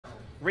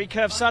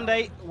Recurve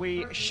Sunday,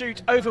 we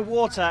shoot over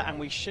water and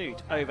we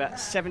shoot over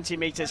 70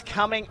 meters.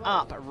 Coming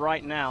up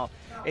right now,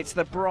 it's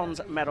the bronze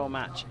medal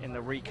match in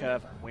the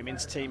Recurve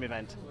women's team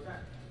event.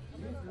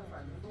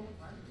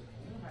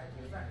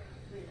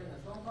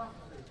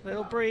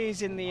 Little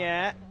breeze in the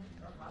air.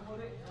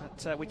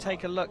 But we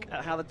take a look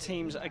at how the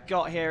teams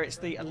got here. It's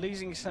the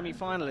losing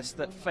semi-finalists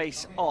that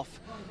face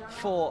off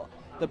for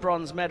the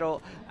bronze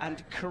medal,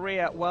 and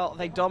Korea, well,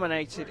 they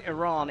dominated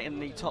Iran in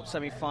the top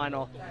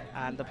semi-final,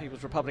 and the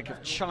People's Republic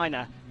of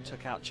China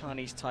took out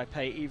Chinese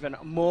Taipei even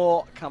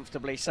more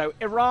comfortably. So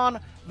Iran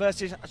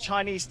versus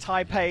Chinese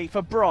Taipei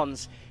for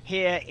bronze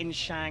here in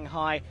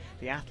Shanghai.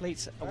 The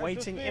athletes are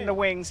waiting in the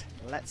wings.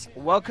 Let's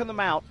welcome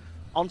them out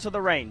onto the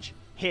range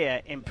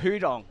here in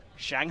Pudong,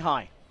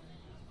 Shanghai.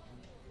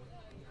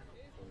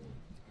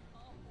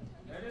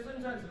 Ladies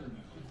and gentlemen,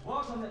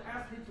 welcome the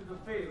athletes to the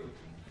field.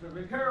 The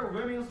Recurve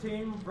women's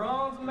team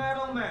bronze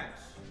medal match.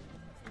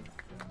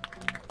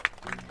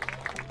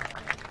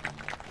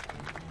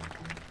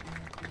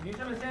女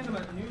士们、先生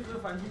们，女子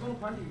反击弓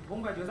团体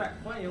铜牌决赛，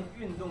欢迎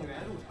运动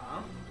员入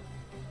场。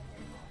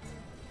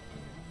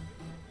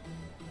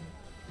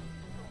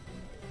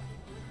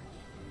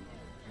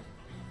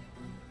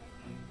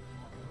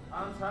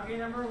On target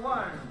number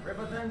 1,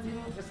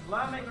 representing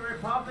Islamic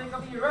Republic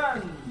of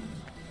Iran,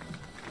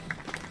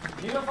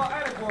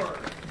 Niloofar Alipoor.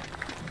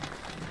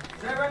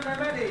 Zahra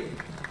Nemati,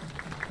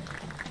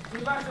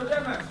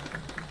 Shojamehr.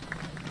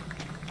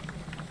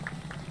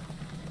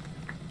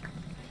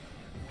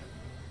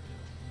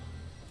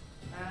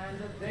 And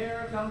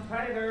their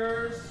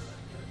competitors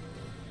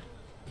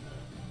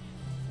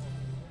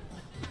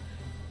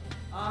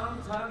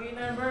on target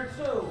number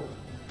 2.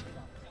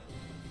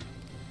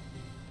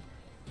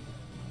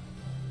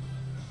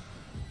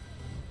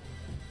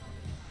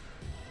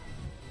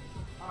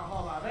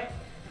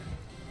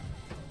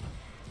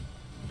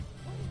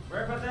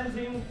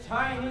 Representing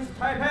Chinese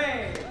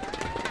Taipei,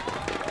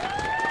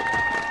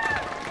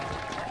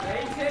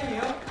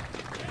 Chien-Ying,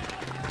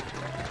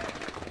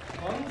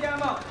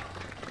 Chia-Mao,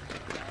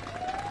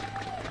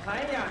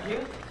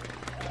 Ya-Ting.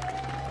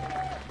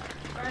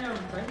 担任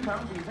本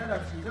场比赛的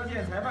起射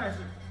线裁判是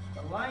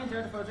The line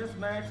judge for this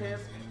match is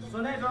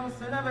Sunedong.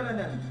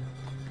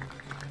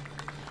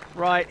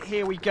 Right,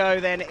 here we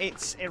go then.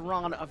 It's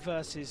Iran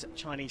versus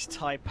Chinese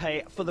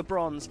Taipei for the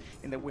bronze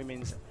in the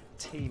women's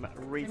team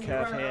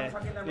recurve here.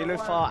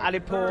 Niloofar,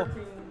 Alipoor,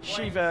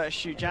 Shiva,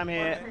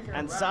 Shojamehr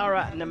and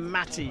Zahra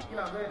Nemati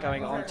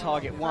going on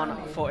target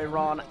 1 for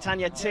Iran.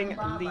 Ya-Ting,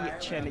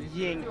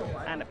 Chien-Ying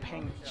and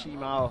Peng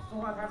Chia-Mao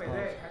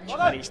for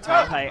Chinese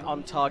Taipei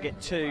on target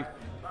 2.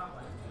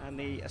 And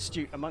the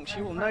astute amongst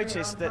you will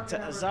notice that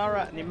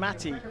Zahra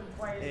Nemati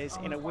is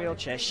in a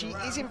wheelchair. She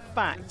is in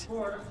fact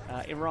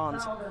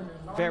Iran's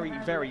very,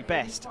 very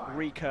best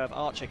recurve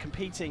archer,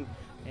 competing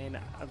in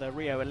the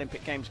Rio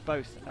Olympic Games,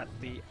 both at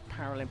the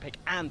Paralympic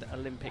and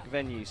Olympic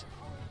venues.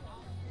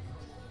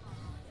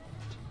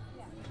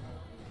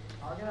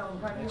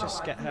 We'll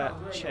just get her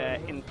chair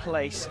in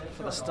place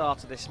for the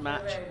start of this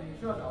match.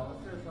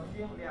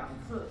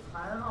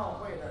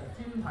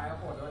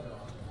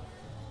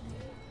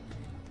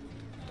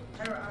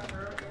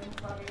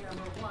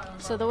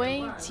 So the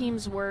way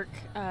teams work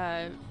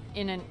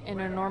in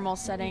a normal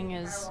setting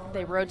is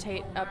they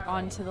rotate up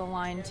onto the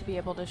line to be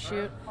able to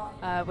shoot.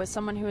 With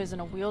someone who is in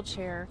a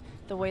wheelchair,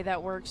 the way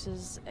that works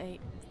is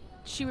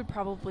she would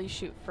probably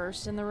shoot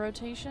first in the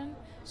rotation.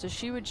 So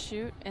she would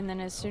shoot, and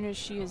then as soon as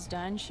she is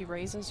done, she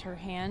raises her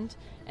hand,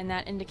 and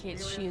that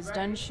indicates she is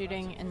done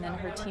shooting, and then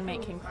her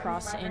teammate can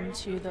cross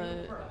into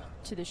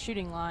the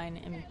shooting line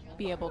and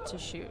be able to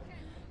shoot.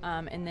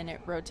 And then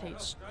it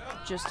rotates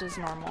just as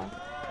normal.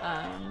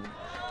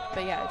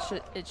 But yeah,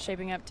 it's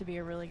shaping up to be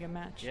a really good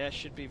match. Yeah, it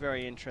should be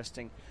very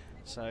interesting.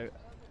 So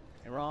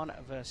Iran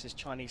versus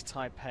Chinese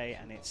Taipei,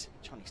 and it's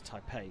Chinese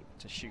Taipei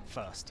to shoot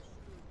first.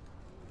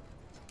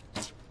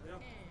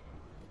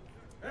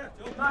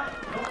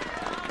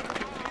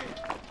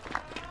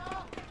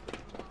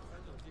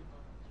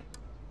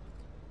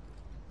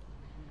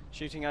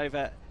 Shooting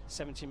over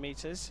 70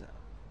 meters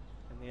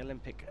in the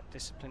Olympic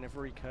discipline of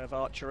recurve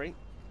archery.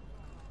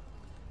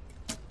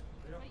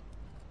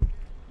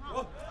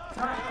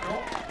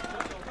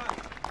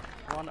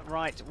 One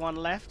right, one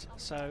left,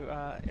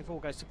 so if all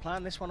goes to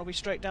plan, this one will be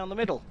straight down the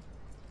middle.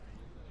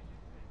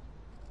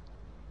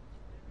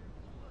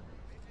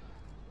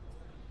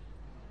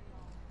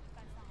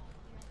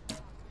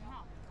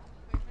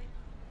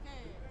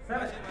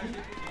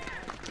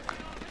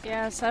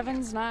 Yeah,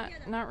 7's not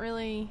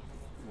really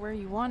where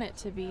you want it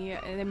to be.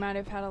 They might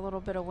have had a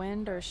little bit of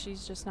wind, or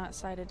she's just not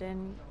sighted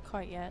in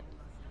quite yet.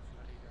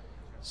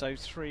 So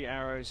 3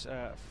 arrows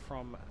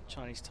from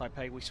Chinese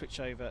Taipei. We switch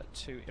over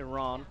to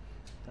Iran.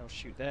 They'll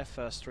shoot their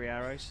first 3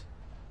 arrows.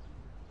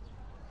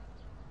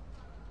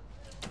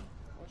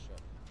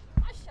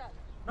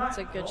 That's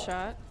a good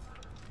shot.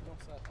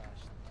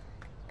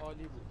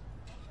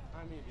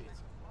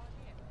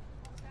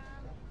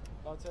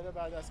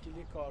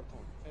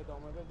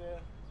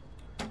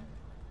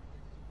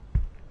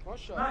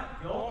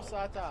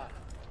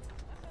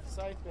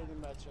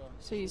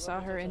 So you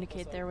saw her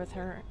indicate there with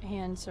her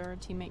hand so her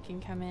teammate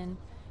can come in.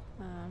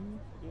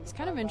 It's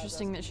kind of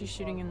interesting that she's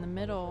shooting in the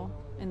middle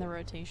in the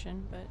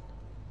rotation, but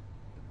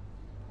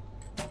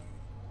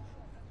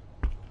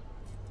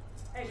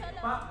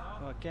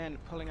well, again,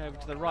 pulling over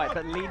to the right,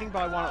 but leading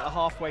by 1 at the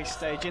halfway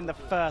stage in the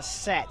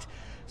first set.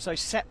 So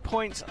set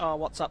points are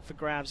what's up for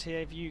grabs here.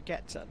 If you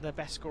get the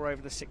best score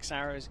over the 6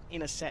 arrows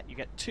in a set, you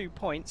get 2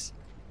 points.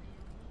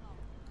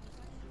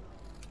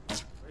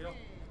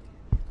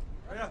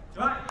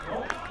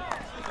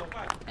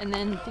 and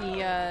then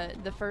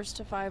the first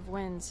to 5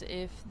 wins.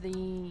 If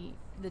the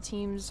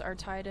teams are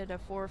tied at a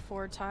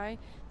 4-4 tie,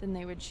 then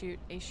they would shoot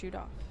a shoot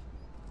off.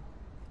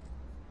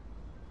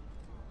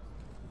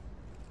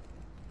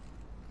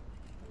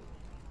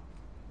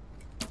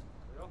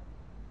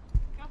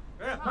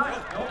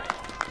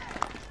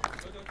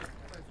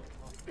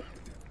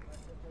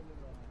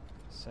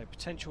 So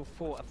potential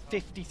for a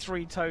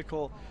 53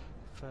 total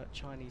for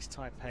Chinese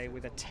Taipei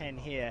with a 10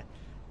 here.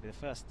 With the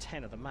first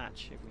 10 of the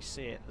match, if we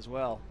see it as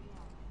well.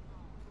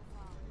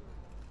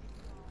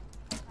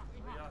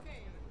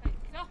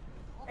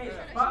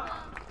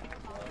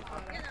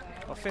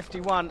 Well,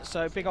 51,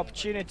 so big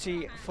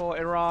opportunity for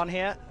Iran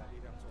here.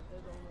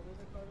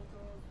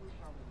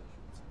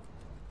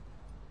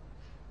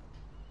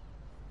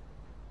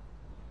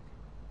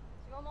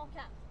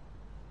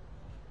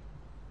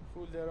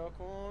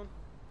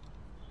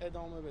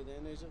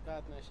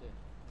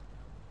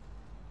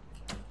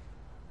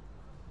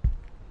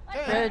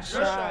 Good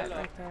shot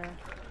right there.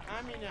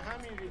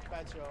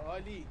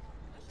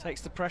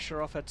 Takes the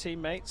pressure off her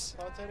teammates.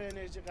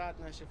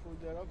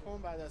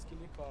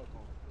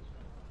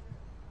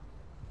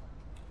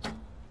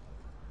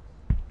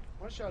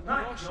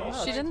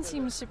 She didn't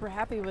seem super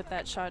happy with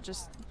that shot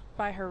just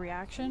by her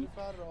reaction,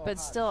 but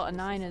still a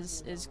 9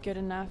 is good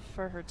enough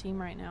for her team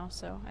right now,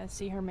 so I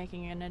see her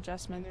making an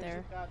adjustment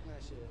there.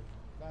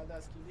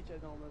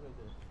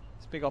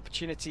 It's a big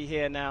opportunity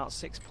here now,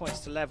 6 points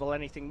to level,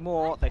 anything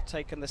more. They've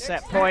taken the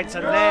set points,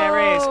 and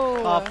there is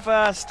our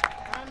first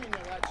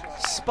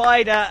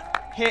spider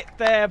hit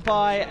there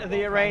by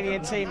the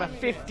Iranian team, a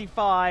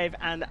 55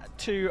 and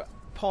 2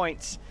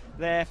 points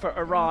there for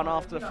Iran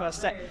after the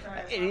first set.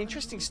 An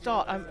interesting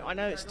start. I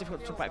know it's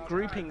difficult to talk about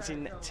groupings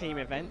in team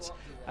events,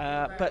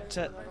 but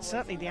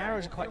certainly the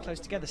arrows are quite close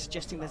together,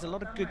 suggesting there's a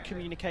lot of good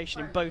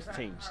communication in both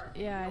teams.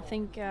 Yeah, I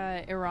think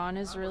Iran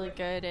is really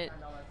good at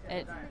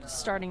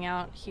starting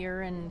out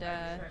here, and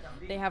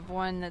they have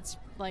one that's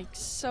like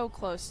so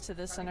close to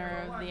the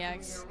center of the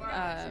X,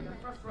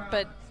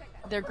 but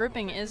their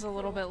grouping is a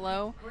little bit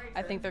low.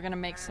 I think they're going to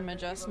make some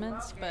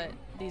adjustments, but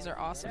these are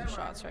awesome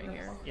shots right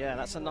here. Yeah,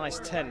 that's a nice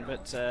 10,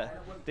 but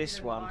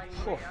this one,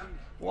 whew,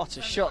 what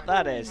a shot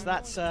that is.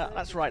 That's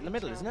right in the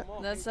middle, isn't it?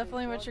 That's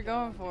definitely what you're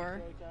going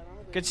for.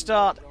 Good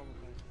start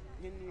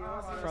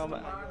from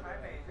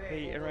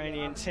the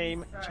Iranian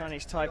team.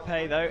 Chinese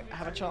Taipei, though,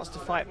 have a chance to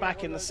fight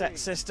back in the set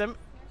system.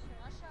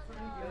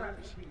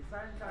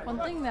 One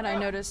thing that I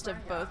noticed of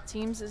both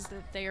teams is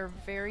that they are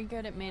very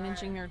good at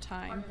managing their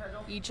time.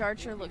 Each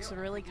archer looks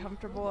really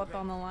comfortable up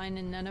on the line,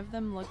 and none of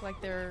them look like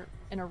they're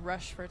in a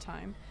rush for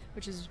time,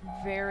 which is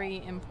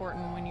very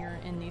important when you're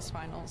in these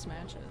finals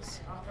matches.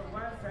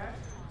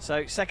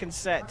 So second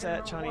set,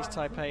 Chinese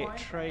Taipei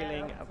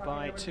trailing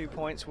by 2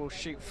 points. Will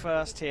shoot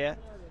first here.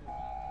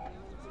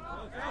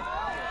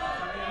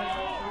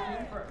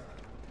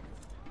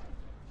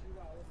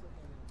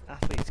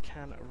 Athletes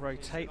can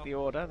rotate the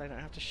order. They don't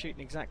have to shoot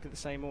in exactly the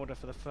same order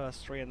for the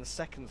first 3 and the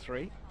second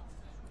 3.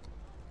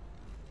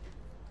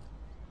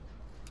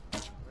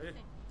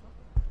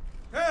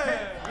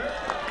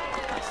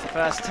 That's the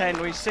first 10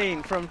 we've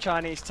seen from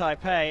Chinese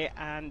Taipei,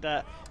 and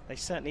they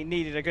certainly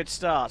needed a good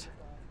start.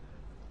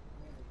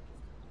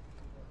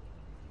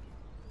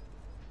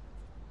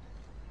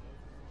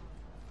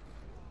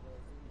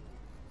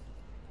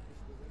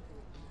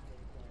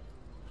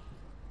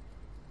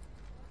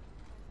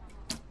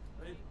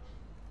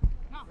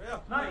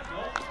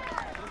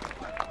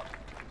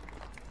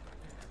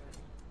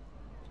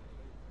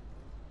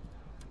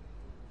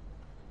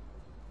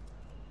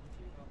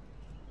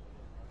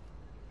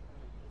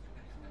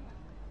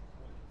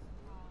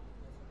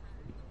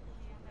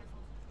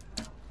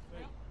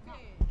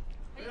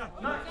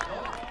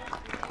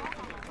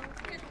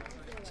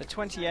 So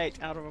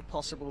 28 out of a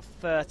possible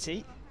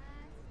 30.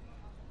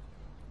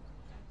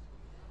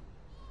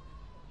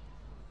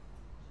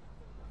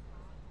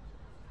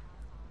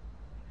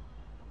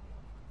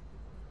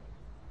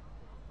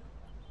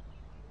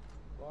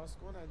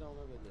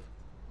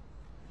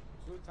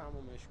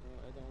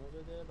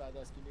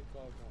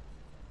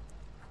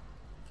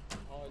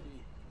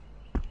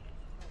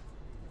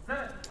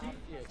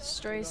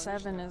 Stray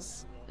 7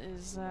 is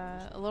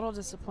a little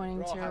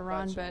disappointing to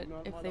Iran, but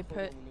if they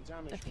put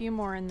a few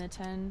more in the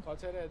 10,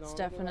 it's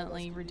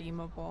definitely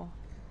redeemable.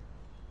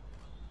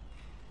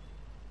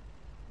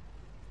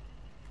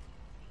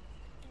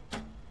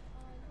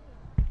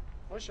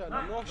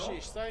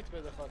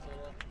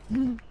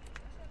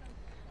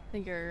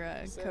 think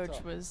her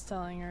coach was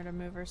telling her to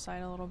move her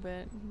side a little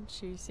bit. And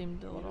she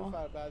seemed a little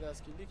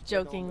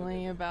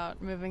jokingly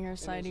about moving her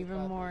side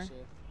even more.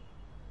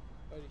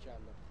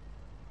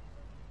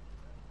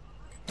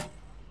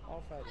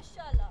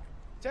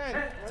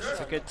 It's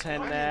a good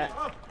 10 there,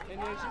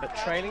 but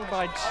trailing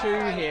by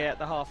 2 here at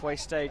the halfway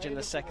stage in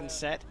the second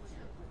set.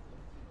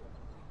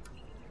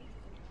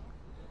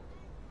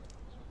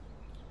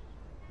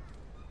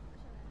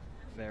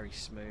 Very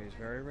smooth,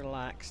 very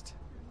relaxed.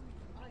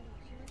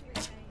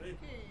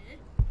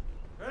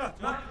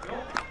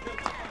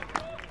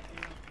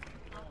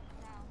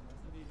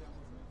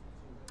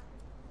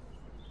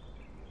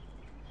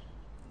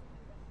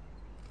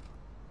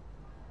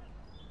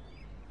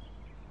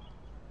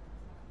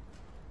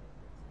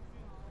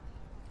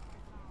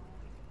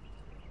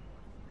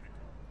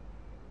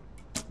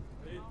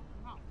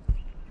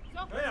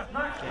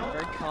 Again,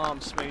 very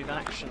calm, smooth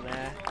action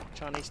there.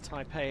 Chinese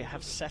Taipei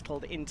have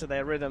settled into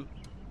their rhythm.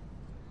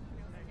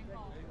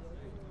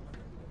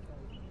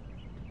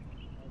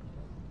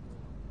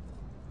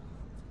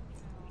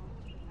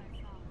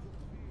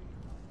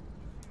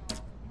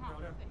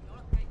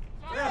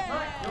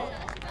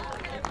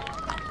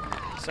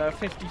 So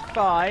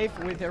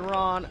 55 with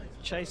Iran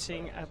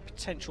chasing a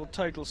potential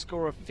total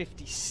score of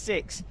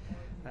 56.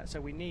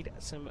 So we need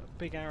some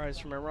big arrows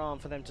from Iran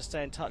for them to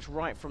stay in touch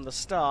right from the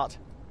start.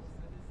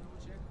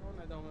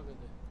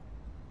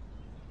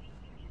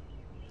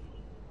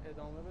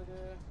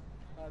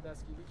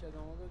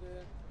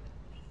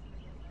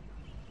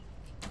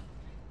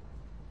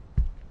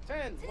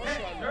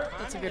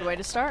 That's a good way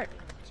to start.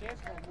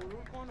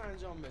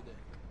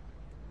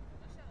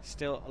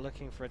 Still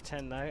looking for a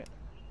 10 though.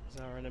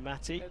 Zahra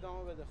Nemati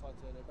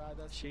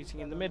shooting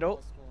in the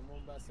middle.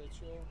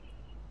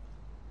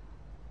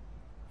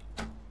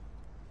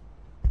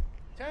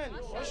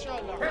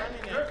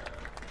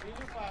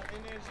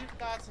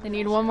 They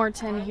need one more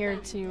 10 here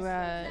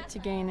to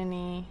gain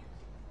any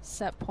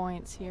set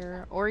points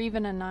here, or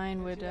even a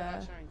 9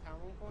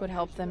 would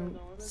help them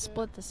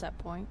split the set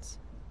points.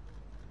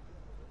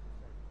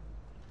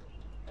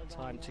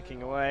 Time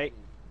ticking away.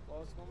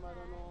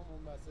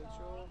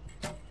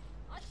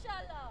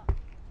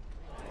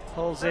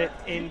 Pulls it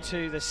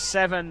into the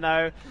 7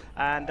 though,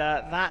 and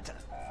that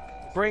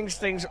brings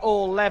things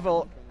all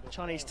level.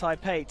 Chinese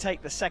Taipei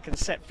take the second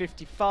set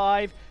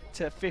 55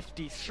 to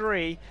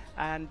 53,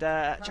 and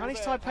Chinese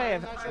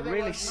Taipei have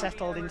really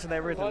settled into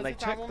their rhythm. They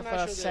took the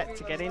first set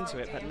to get into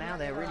it, but now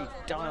they're really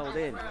dialed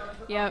in.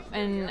 Yep,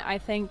 and I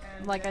think,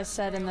 like I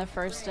said in the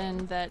first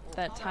end,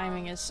 that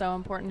timing is so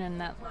important, and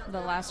that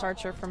the last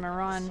archer from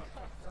Iran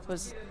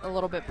was a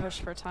little bit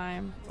pushed for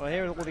time. Well,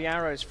 here are all the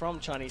arrows from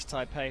Chinese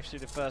Taipei through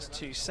the first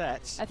 2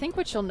 sets. I think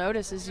what you'll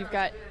notice is you've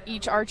got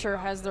each archer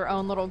has their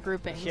own little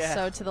groupings. Yeah.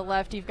 So to the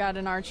left you've got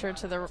an archer,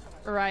 to the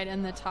right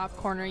in the top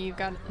corner you've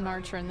got an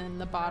archer, and then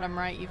the bottom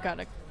right you've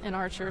got an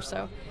archer.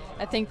 So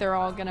I think they're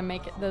all going to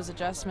make those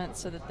adjustments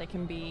so that they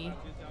can be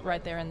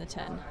right there in the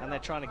 10. And they're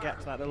trying to get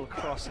to that little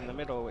cross in the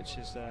middle, which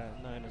is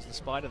known as the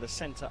spider, the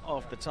center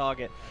of the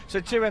target. So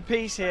 2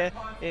 apiece here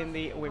in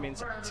the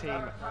women's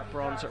team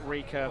bronze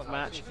recurve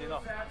match.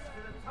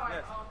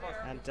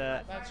 And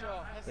the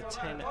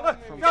 10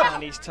 from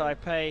Chinese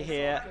Taipei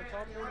here.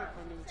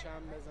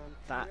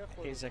 That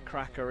is a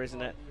cracker,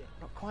 isn't it?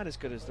 Not quite as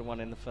good as the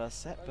one in the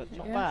first set, but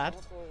not bad.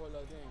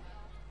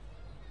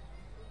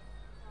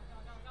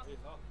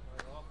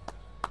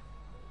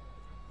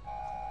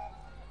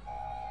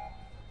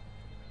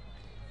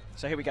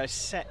 So here we go,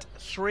 set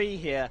 3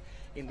 here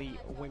in the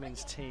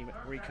women's team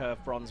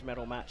recurve bronze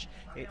medal match.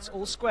 It's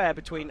all square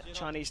between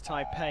Chinese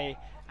Taipei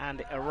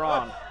and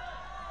Iran.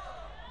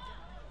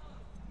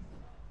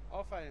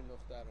 Oh,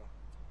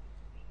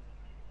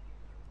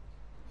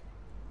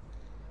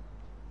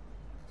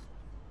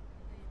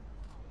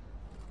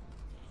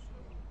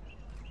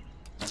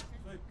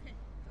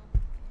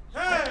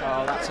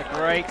 that's a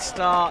great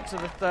start to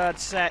the third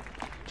set.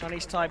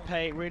 Chinese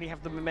Taipei really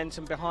have the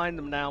momentum behind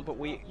them now, but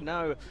we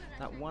know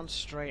that one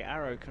stray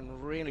arrow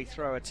can really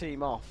throw a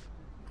team off.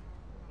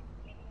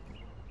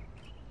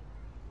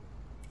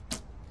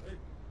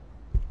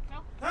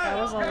 That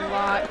was a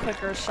lot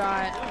quicker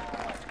shot.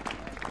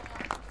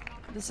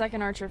 The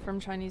second archer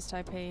from Chinese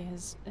Taipei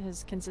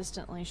has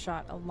consistently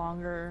shot a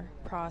longer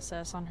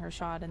process on her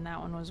shot, and that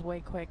one was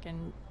way quick,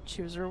 and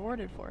she was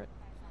rewarded for it.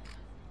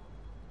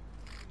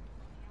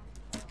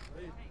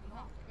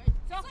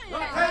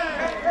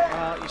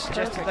 Well, you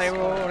suggested they were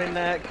all in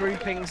their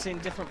groupings in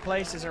different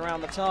places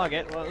around the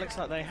target. Well, it looks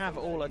like they have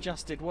all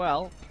adjusted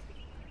well.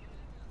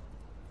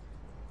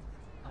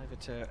 Over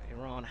to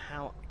Iran.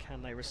 How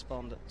can they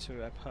respond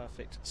to a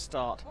perfect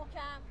start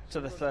to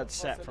the third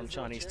set from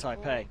Chinese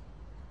Taipei?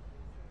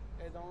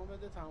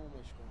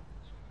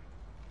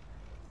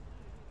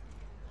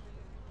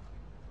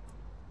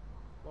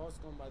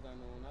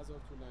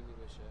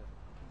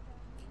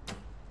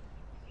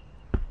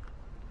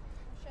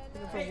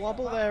 Bit of a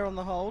wobble there on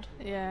the hold.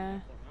 Yeah,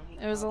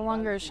 it was a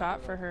longer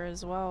shot for her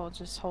as well,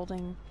 just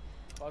holding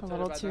a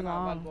little too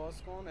long.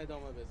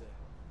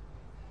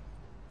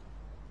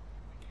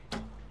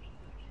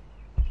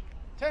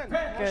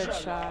 Good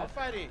shot.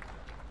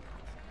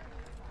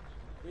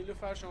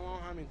 نیلوفر شما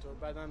هم همینطور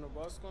بدن رو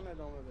باز کن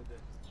ادامه بده.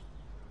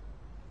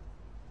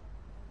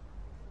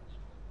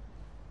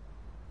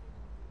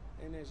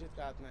 انرژیت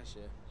قطع نشه.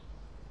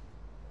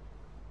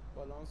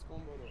 بالانس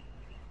کن برو.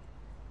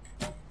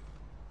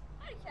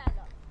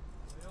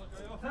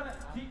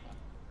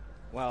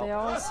 Well, They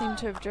all seem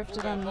to have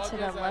drifted onto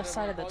that left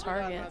side of the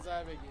target.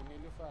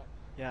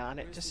 yeah, and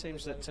it just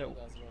seems that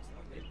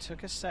it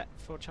took a set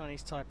for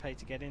Chinese Taipei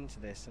to get into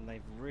this, and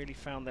they've really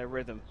found their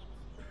rhythm.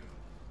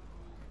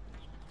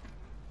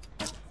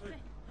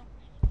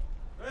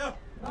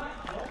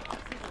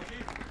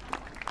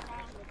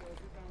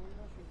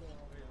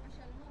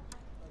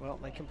 Well,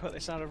 they can put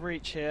this out of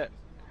reach here.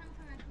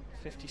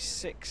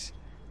 56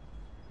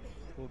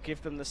 will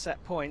give them the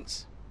set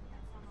points.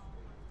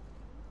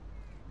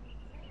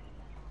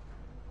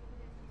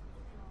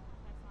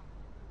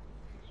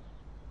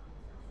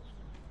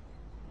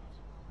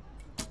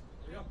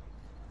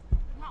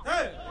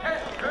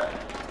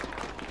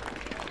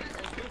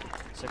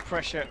 So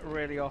pressure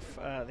really off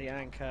the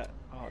anchor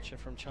archer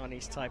from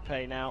Chinese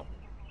Taipei now.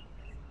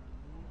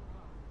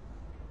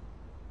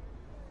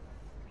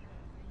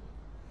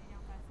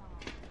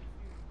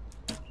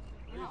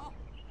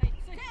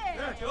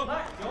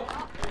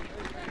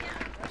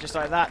 Just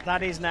like that,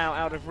 that is now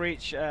out of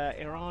reach.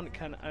 Iran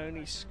can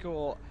only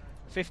score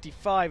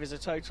 55 as a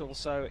total,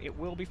 so it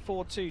will be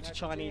 4-2 to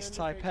Chinese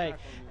Taipei.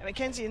 And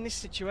Mackenzie, in this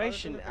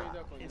situation,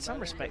 in some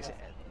respects,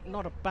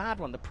 not a bad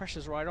one. The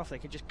pressure's right off. They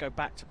can just go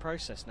back to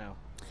process now.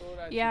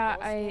 Yeah,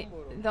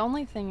 the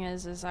only thing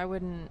is I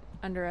wouldn't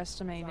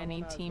underestimate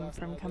any team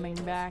from coming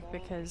back,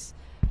 because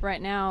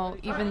right now,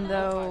 even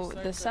though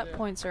the set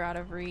points are out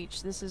of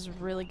reach, this is a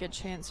really good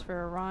chance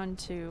for Iran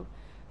to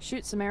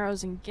shoot some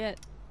arrows and get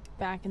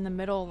back in the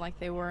middle like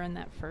they were in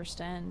that first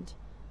end.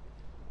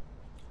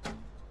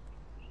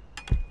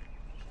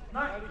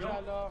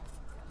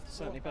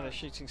 Certainly better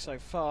shooting so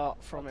far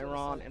from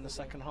Iran in the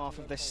second half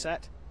of this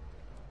set.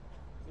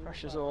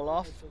 Pressure's all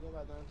off.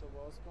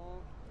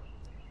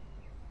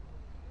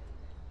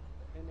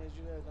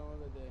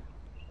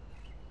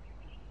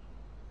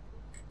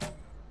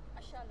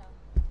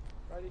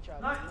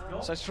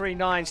 So 3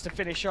 9s to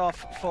finish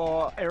off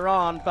for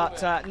Iran,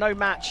 but no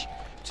match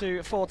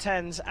to 4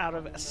 10s out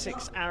of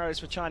 6 arrows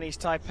for Chinese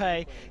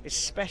Taipei,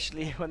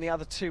 especially when the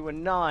other 2 were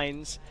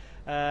 9s.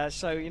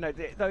 So, you know,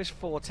 those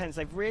 4 10s,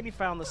 they've really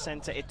found the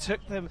center. It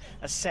took them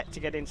a set to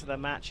get into the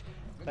match.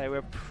 They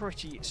were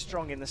pretty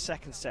strong in the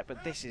second set,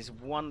 but this is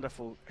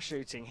wonderful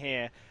shooting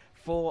here.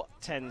 4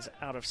 10s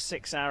out of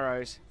 6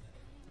 arrows.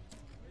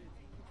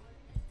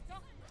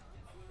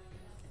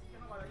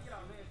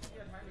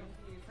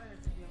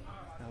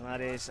 And that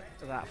is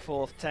that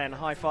 4th 10.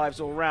 High fives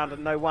all round,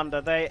 and no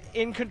wonder. They're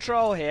in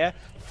control here,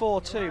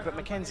 4-2. But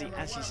Mackenzie,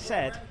 as you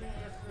said,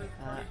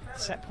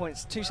 set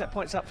points, 2 set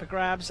points up for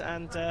grabs,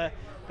 and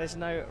there's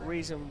no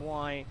reason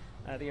why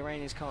the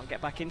Iranians can't get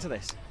back into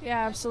this.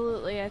 Yeah,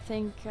 absolutely. I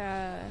think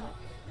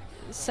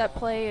set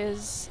play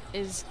is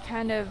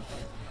kind of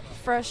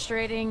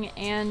frustrating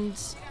and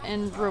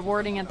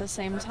rewarding at the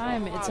same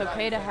time. It's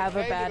okay to have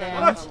a bad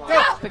end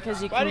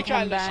because you can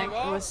come back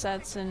with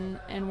sets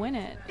and win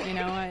it. You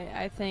know,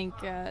 I think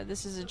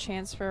this is a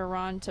chance for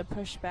Iran to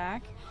push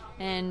back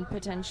and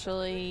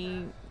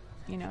potentially,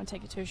 you know,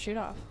 take it to a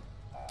shoot-off.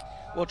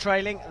 Well,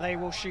 trailing, they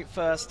will shoot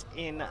first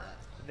in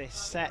this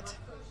set,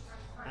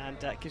 and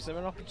gives them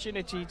an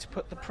opportunity to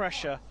put the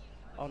pressure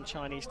on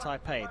Chinese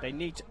Taipei. They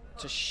need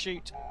to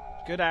shoot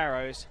good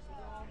arrows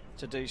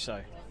to do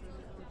so.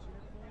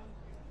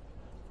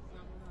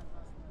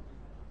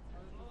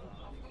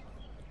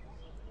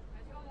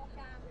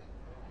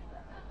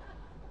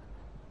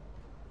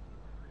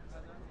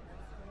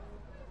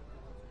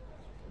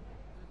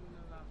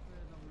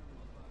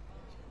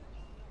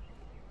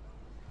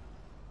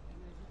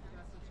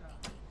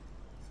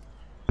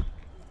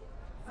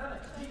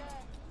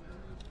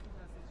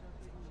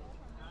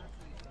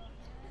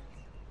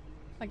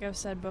 Like I've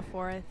said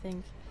before, I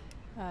think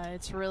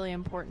it's really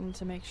important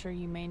to make sure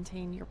you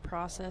maintain your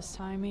process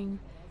timing.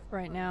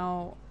 Right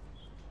now,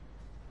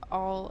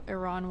 all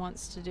Iran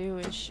wants to do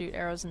is shoot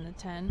arrows in the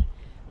 10,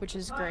 which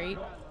is great.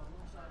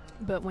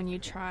 But when you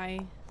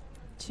try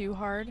too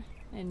hard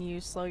and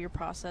you slow your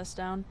process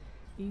down,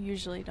 you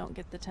usually don't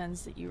get the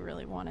 10s that you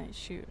really want to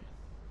shoot.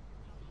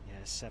 Yeah,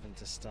 7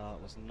 to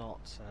start was not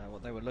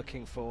what they were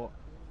looking for.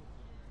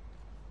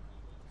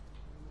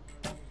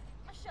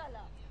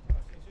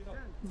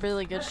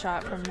 Really good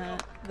shot from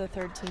the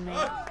third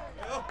teammate.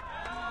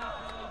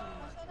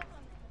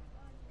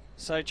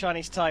 So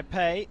Chinese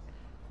Taipei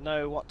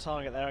know what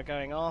target they are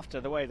going after.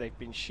 The way they've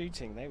been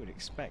shooting, they would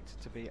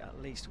expect to be at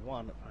least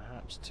 1,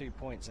 perhaps 2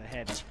 points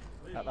ahead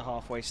at the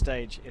halfway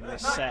stage in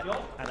this set,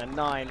 and a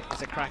 9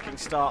 is a cracking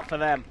start for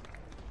them.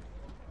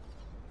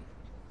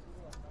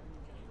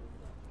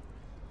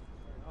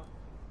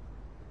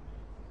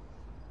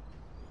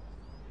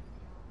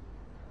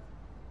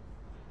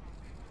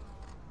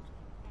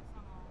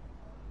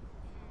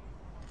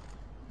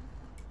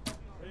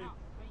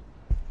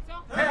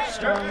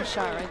 Strong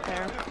shot right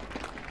there.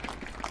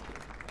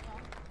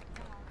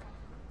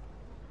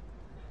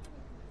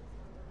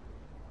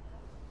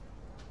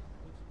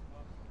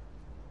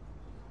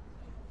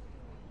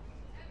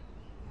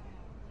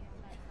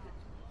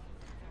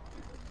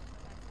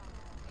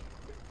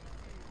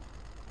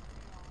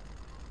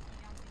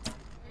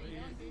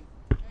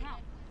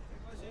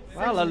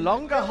 Well, a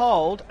longer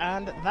hold,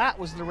 and that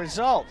was the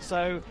result.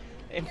 So,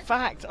 in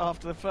fact,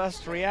 after the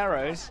first 3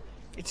 arrows,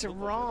 it's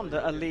Iran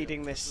that are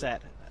leading this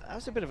set. That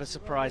was a bit of a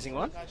surprising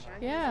one.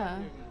 Yeah.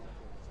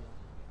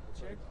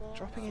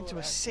 Dropping into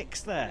a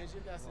 6 there.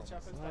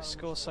 Nice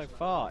score so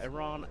far.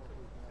 Iran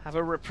have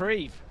a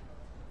reprieve.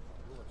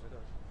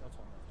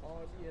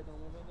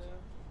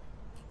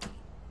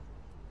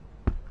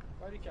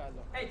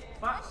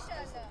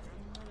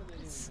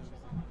 It's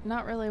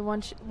not really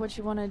what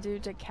you want to do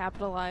to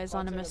capitalize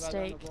on a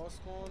mistake.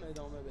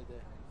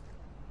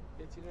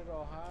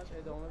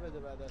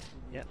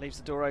 Yeah, leaves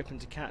the door open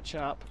to catch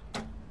up.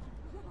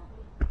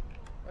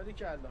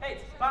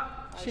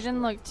 She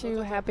didn't look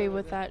too happy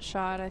with that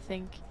shot. I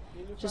think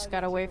just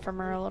got away from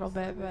her a little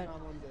bit, but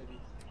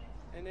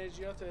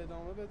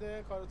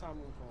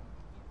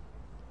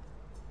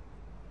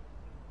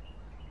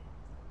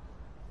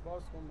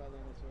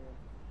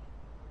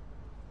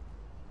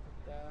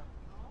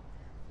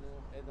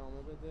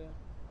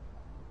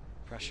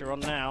Pressure on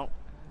now.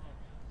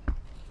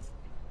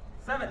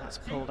 That's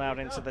pulled out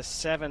into the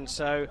 7,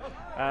 so,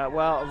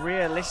 well, a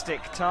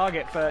realistic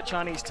target for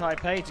Chinese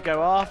Taipei to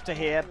go after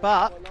here,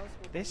 but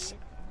this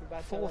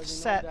 4th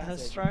set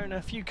has thrown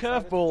a few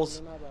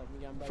curveballs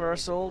for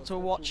us all to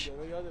watch.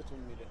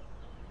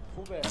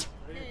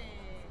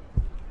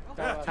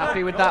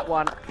 Happy with that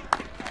one.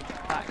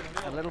 Back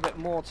a little bit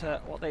more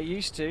to what they're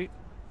used to.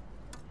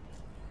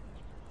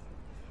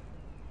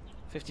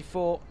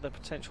 54, the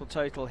potential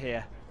total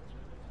here.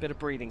 Bit of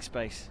breathing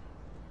space.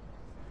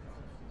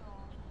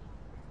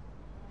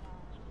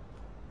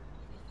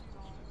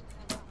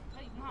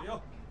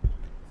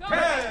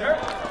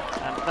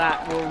 And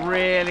that will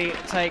really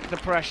take the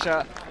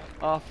pressure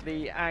off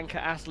the anchor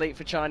athlete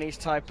for Chinese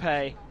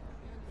Taipei.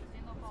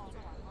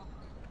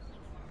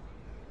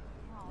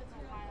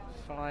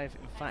 5,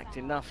 in fact,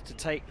 enough to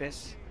take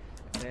this.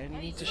 They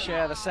only need to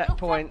share the set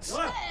points,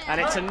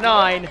 and it's a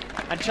 9,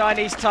 and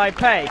Chinese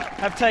Taipei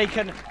have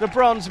taken the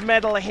bronze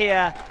medal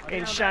here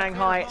in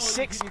Shanghai,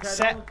 6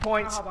 set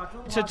points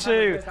to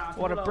 2.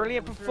 What a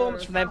brilliant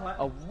performance from them.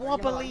 A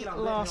wobbly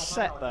last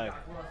set, though.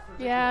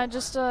 yeah,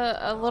 just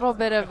a little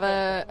bit of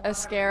a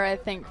scare, I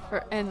think,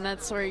 and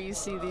that's where you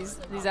see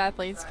these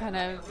athletes kind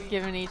of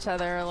giving each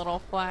other a little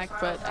flack,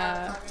 but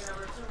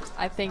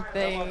I think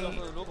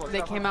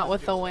they came out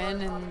with the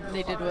win, and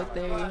they did what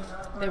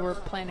they were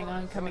planning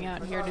on coming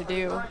out here to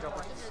do.